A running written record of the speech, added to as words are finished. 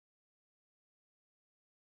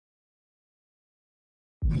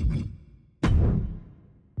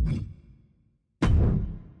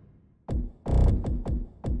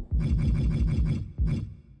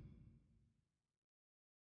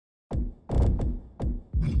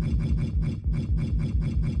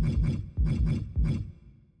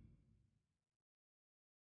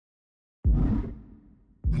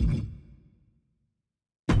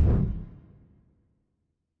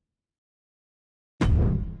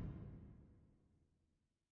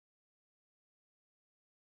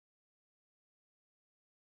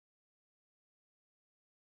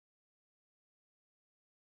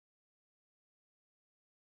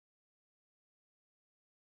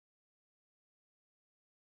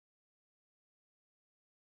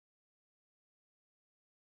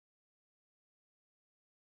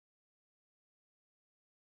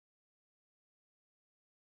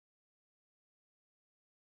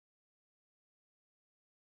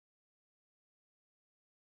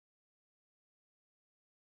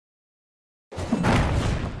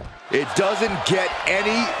It doesn't get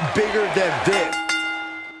any bigger than this.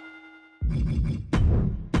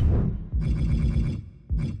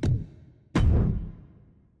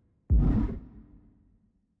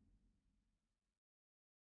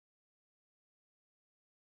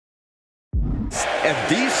 And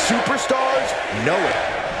these superstars know it.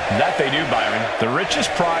 That they do, Byron. The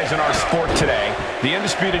richest prize in our sport today, the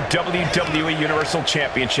Undisputed WWE Universal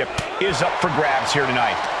Championship, is up for grabs here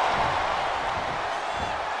tonight.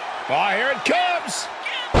 Oh, here it comes!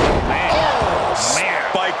 Man. Oh,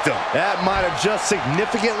 man. Spiked him. That might have just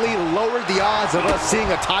significantly lowered the odds of us seeing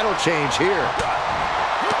a title change here.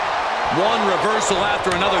 One reversal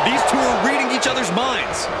after another. These two are reading each other's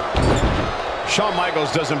minds. Shawn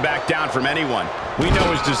Michaels doesn't back down from anyone. We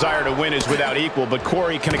know his desire to win is without equal, but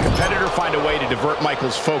Corey, can a competitor find a way to divert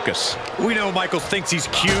Michaels' focus? We know Michaels thinks he's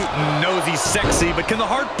cute and knows he's sexy, but can the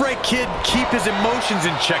Heartbreak Kid keep his emotions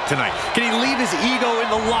in check tonight? Can he leave his ego in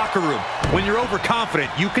the locker room? When you're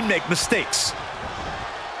overconfident, you can make mistakes.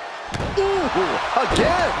 Ooh,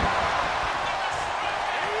 again.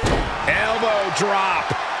 Elbow drop.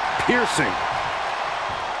 Piercing.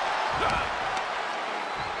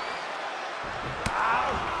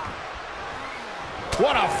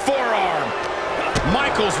 What a forearm.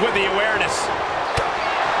 Michaels with the awareness.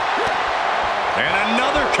 And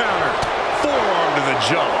another counter. Forearm to the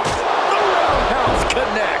jaw. The roundhouse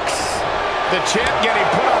connects. The champ getting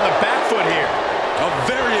put on the back foot here. A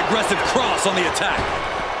very aggressive Kross on the attack.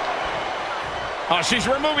 Oh, she's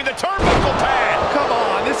removing the turnbuckle pad. Come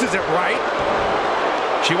on, this isn't right.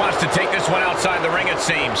 She wants to take this one outside the ring, it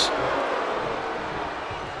seems.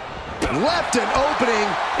 Left an opening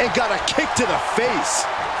and got a kick to the face.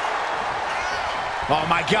 Oh,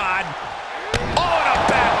 my God. Oh, and a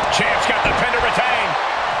bat. Champ's got the pin to retain.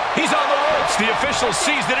 He's on the ropes. The official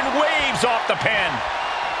sees it and waves off the pin.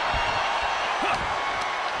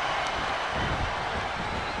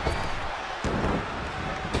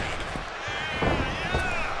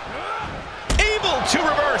 Able to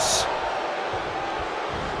reverse.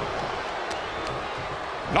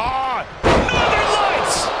 Oh, Northern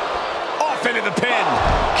Lights. Off into the pin.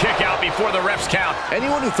 Kick out before the refs count.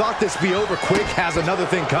 Anyone who thought this be over quick has another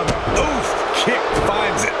thing coming. Oof, kick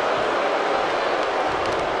finds it.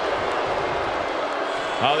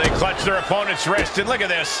 Oh, they clutch their opponent's wrist, and look at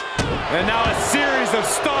this. And now a series of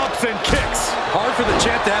stomps and kicks. Hard for the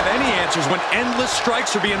champ to have any answers when endless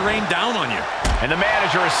strikes are being rained down on you. And the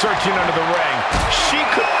manager is searching under the ring. She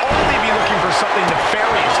could only be looking for something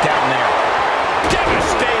nefarious down there.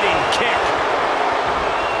 Devastating kick.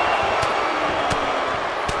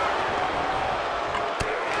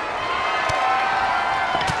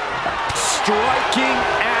 Striking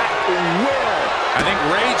at will. I think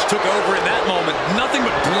rage took over in that moment. Nothing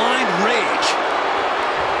but blind rage.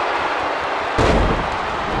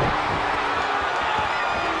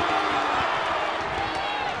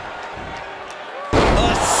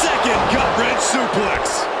 A second gut-wrench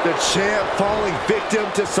suplex. The champ falling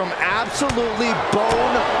victim to some absolutely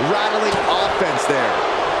bone-rattling offense there.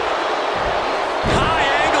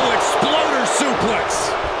 High-angle exploder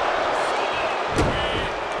suplex.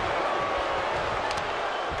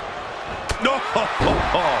 No!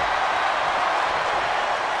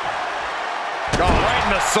 Oh, right in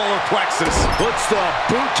the solar plexus. Puts the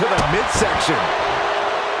boot to the midsection.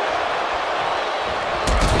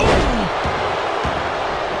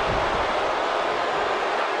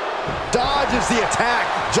 Dodges the attack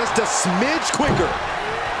just a smidge quicker.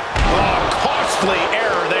 Oh, costly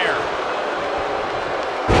error there.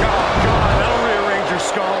 Oh, God, that'll rearrange your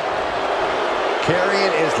skull.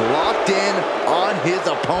 Karrion is locked in on his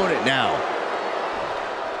opponent now.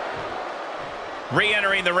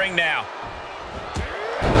 Re-entering the ring now.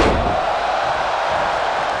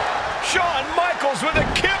 Michaels with a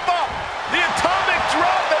kip-up. The atomic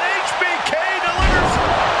drop, and HBK delivers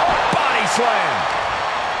a body slam.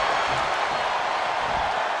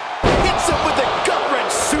 Hits him with a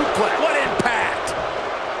gut-wrench suplex. What impact!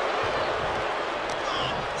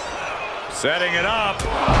 Setting it up.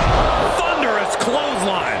 Thunderous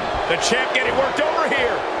clothesline. The champ getting worked over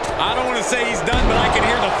here. I don't want to say he's done, but I can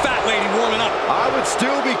hear the fat lady warming up. I would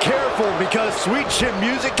still be careful because Sweet Chin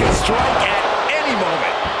music can strike at any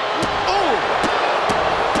moment. Oh!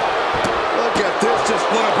 Look at this, just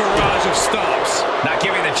What a barrage of stomps. Not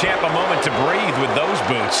giving the champ a moment to breathe with those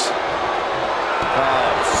boots.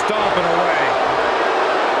 Stomping away.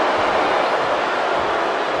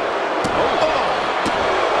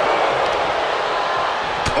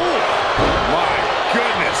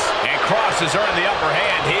 Kross has earned the upper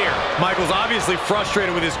hand here. Michael's obviously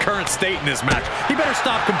frustrated with his current state in this match. He better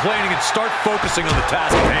stop complaining and start focusing on the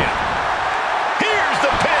task at hand. Here's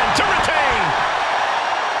the pin to retain.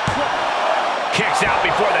 Kicks out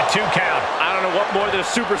before the 2 count. I don't know what more than a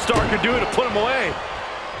superstar could do to put him away.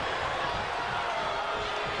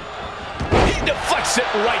 He deflects it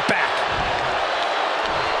right back.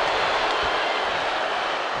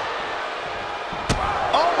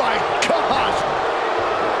 Oh my gosh!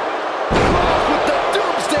 With the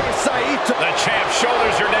doomsday Saito. The champ's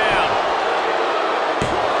shoulders are down.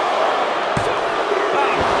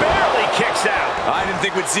 Barely kicks out. I didn't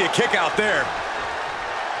think we'd see a kick out there.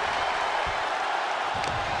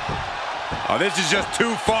 Oh, this is just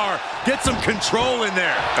too far. Get some control in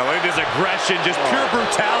there. Oh, look at this aggression, just pure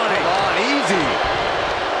brutality. Come on, easy.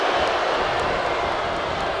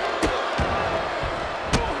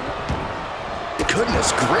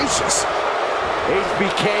 Goodness gracious.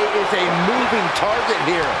 HBK is a moving target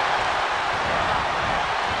here.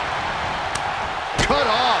 Cut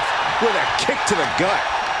off with a kick to the gut.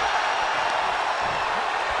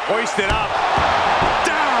 Hoisted up.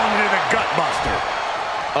 Down into the gut buster.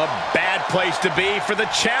 A bad place to be for the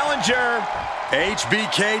challenger.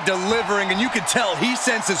 HBK delivering, and you can tell he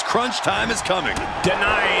senses crunch time is coming.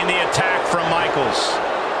 Denying the attack from Michaels.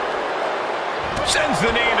 Sends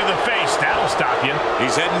the knee into the face. That'll stop you.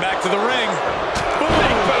 He's heading back to the ring.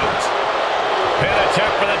 Big boot. Pin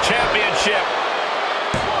attempt for the championship.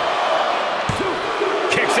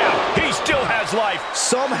 Kicks out. He still has life.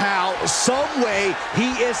 Somehow, some way,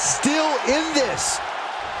 he is still in this.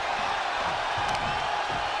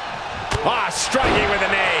 Striking with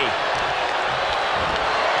a knee.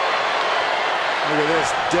 Look at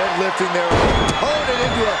this, deadlifting their opponent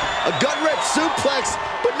into a gut-wrench suplex,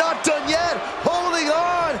 but not done yet. Holding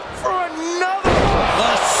on for another.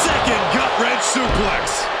 A second gut-wrench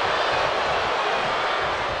suplex.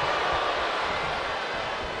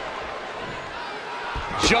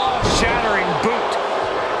 Jaw-shattering boot.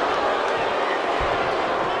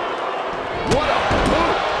 What a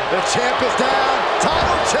boot. The champ is down.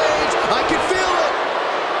 Title change. I can feel it.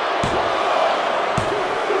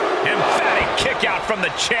 Emphatic kick out from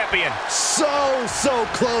the champion. So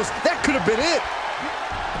close. That could have been it.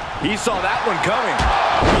 He saw that one coming.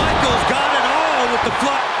 Michaels got it all with the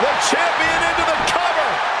flop. The champion into the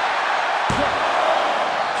cover.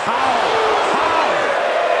 How?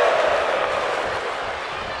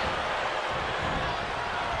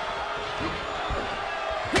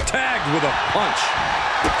 Tagged with a punch.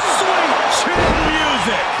 Sweet chin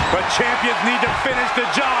music. But champions need to finish the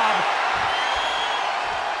job.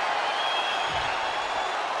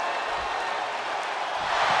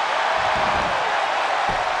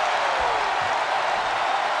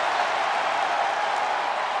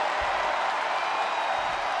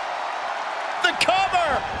 The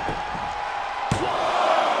cover.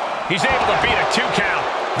 He's able to beat a 2 count.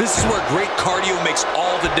 This is where great cardio makes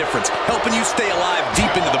all the difference, helping you stay alive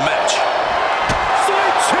deep into the match.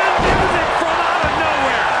 Sweet chin music from out of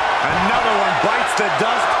nowhere. Another one bites the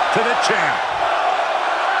dust to the champ.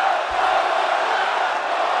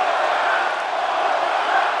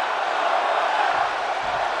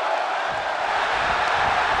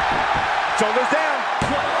 Shoulders down.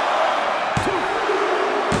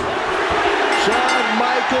 Shawn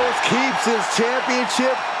Michaels keeps his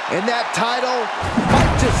championship, and that title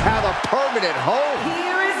might just have a permanent home.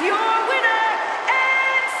 Here is your winner,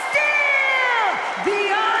 and still the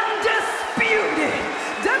undisputed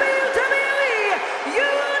WWE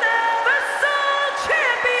Universal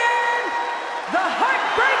Champion, the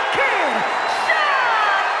Heartbreak Kid,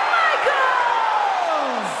 Shawn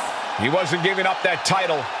Michaels! He wasn't giving up that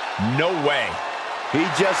title. No way. He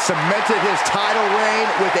just cemented his title reign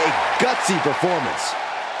with a gutsy performance.